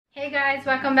Hey guys,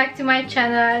 welcome back to my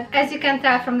channel. As you can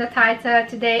tell from the title,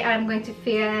 today I'm going to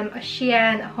film a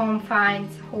SHEIN home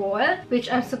finds haul,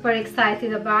 which I'm super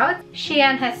excited about.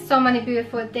 SHEIN has so many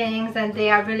beautiful things and they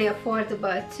are really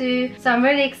affordable too. So I'm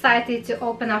really excited to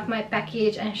open up my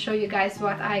package and show you guys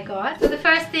what I got. So the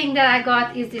first thing that I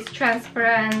got is this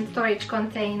transparent storage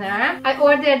container. I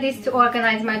ordered this to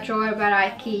organize my drawer where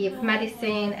I keep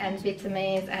medicine and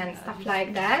vitamins and stuff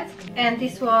like that. And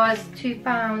this was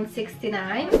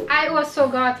 £2.69. I also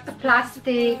got a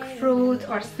plastic fruit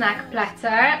or snack platter.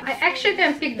 I actually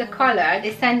didn't pick the color.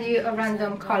 They send you a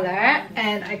random color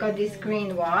and I got this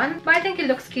green one. But I think it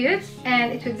looks cute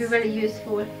and it would be really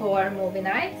useful for movie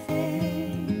nights.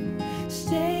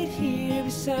 Stayed here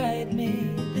beside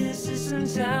me. This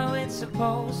isn't how it's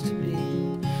supposed to be.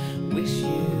 Wish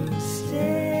you'd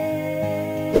stay.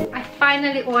 I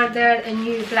finally ordered a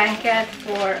new blanket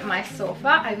for my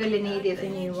sofa. I really needed a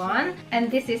new one. And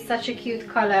this is such a cute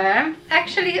color.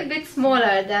 Actually a bit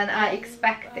smaller than I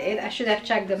expected. I should have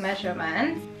checked the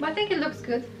measurements. But I think it looks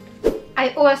good.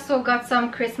 I also got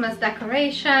some Christmas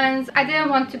decorations. I didn't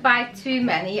want to buy too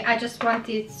many. I just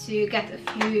wanted to get a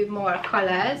few more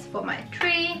colors for my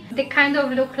tree. They kind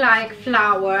of look like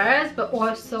flowers, but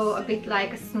also a bit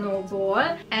like a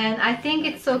snowball. And I think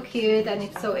it's so cute and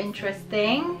it's so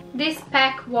interesting. This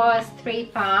pack was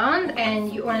 £3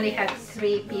 and you only had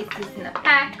 3 pieces in a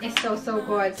pack. It's so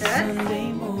gorgeous.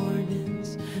 Sunday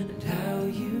mornings and how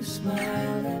you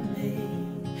smile at me.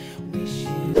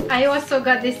 I also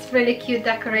got this really cute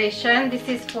decoration. This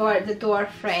is for the door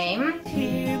frame.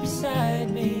 Here beside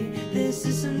me, this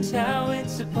isn't how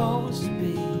it's supposed to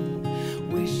be.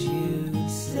 Wish you'd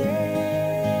stay.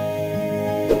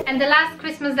 And the last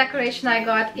Christmas decoration I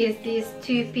got is this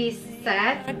 2-piece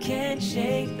set. I can't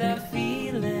shake that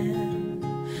feeling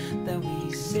that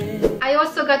we said. I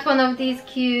also got one of these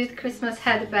cute Christmas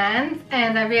headbands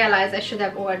and I realized I should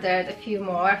have ordered a few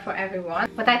more for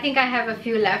everyone, but I think I have a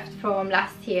few left from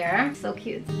last year. So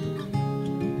cute.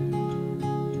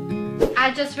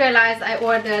 I just realized I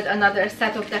ordered another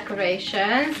set of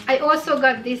decorations. I also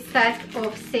got this set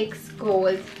of 6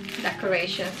 gold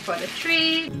decorations for the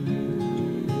tree.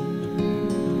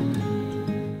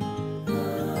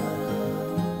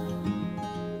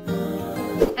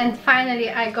 And finally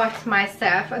I got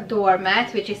myself a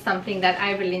doormat, which is something that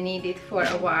I really needed for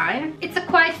a while. It's a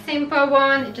quite simple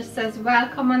one. It just says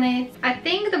welcome on it. I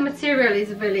think the material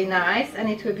is really nice and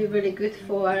it will be really good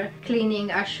for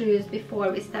cleaning our shoes before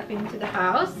we step into the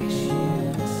house.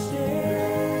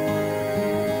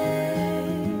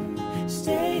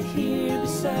 Stayed here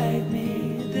beside me.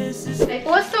 I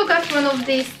also got one of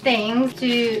these things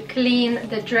to clean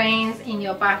the drains in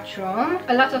your bathroom.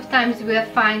 A lot of times you will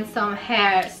find some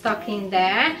hair stuck in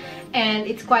there and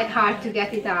it's quite hard to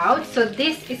get it out. So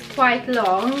this is quite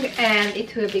long and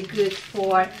it will be good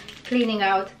for cleaning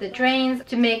out the drains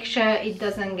to make sure it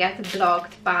doesn't get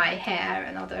blocked by hair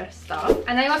and other stuff.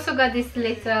 And I also got this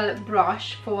little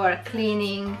brush for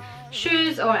cleaning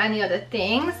shoes or any other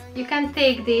things. You can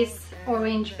take this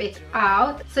orange bit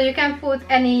out so you can put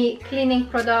any cleaning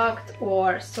product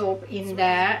or soap in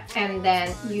there and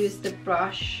then use the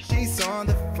brush. She's on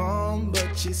the phone,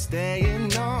 but she's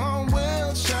staying on.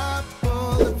 We'll shop.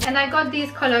 And I got these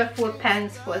colorful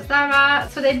pens for Zara.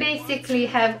 So they basically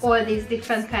have all these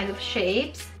different kind of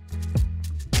shapes.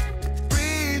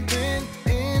 Breathing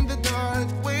in the dark,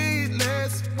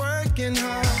 weightless, working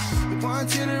hard.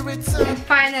 And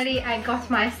finally I got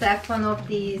myself one of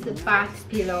these bath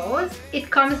pillows. It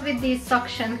comes with these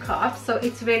suction cups, so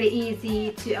it's really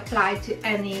easy to apply to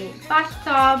any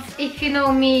bathtub. If you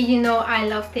know me, you know I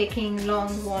love taking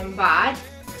long warm baths.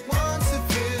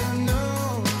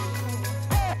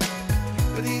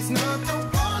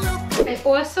 I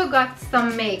also got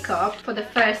some makeup for the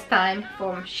first time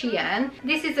from SHEIN.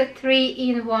 This is a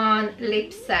 3-in-1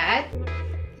 lip set.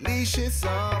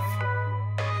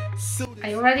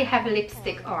 I already have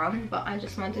lipstick on, but I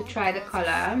just want to try the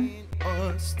color.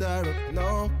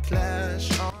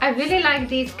 I really like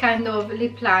these kind of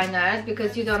lip liners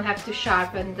because you don't have to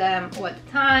sharpen them all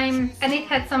the time. And it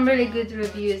had some really good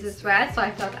reviews as well, so I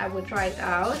thought I would try it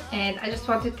out. And I just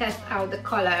want to test out the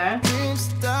color.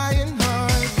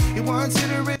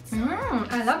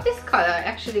 I love this color. It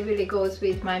actually really goes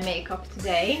with my makeup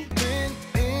today.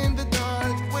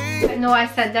 I know I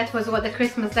said that was all the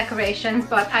Christmas decorations,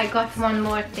 but I got one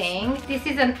more thing. This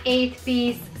is an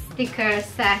 8-piece sticker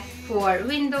set for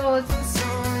windows.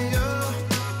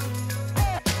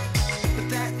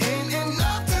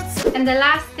 And the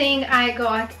last thing I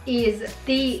got is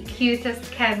the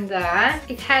cutest candle.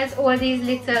 It has all these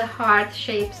little heart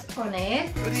shapes on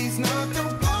it.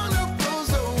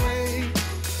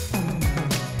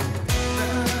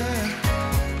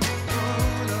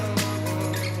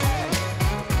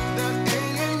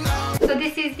 So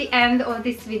this is the end of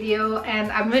this video,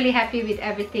 and I'm really happy with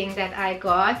everything that I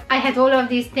got. I had all of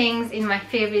these things in my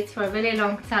favorites for a really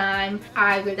long time.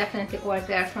 I will definitely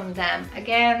order from them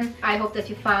again. I hope that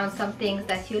you found some things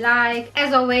that you like.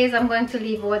 As always, I'm going to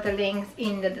leave all the links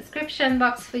in the description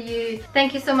box for you.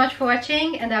 Thank you so much for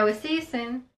watching, and I will see you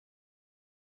soon.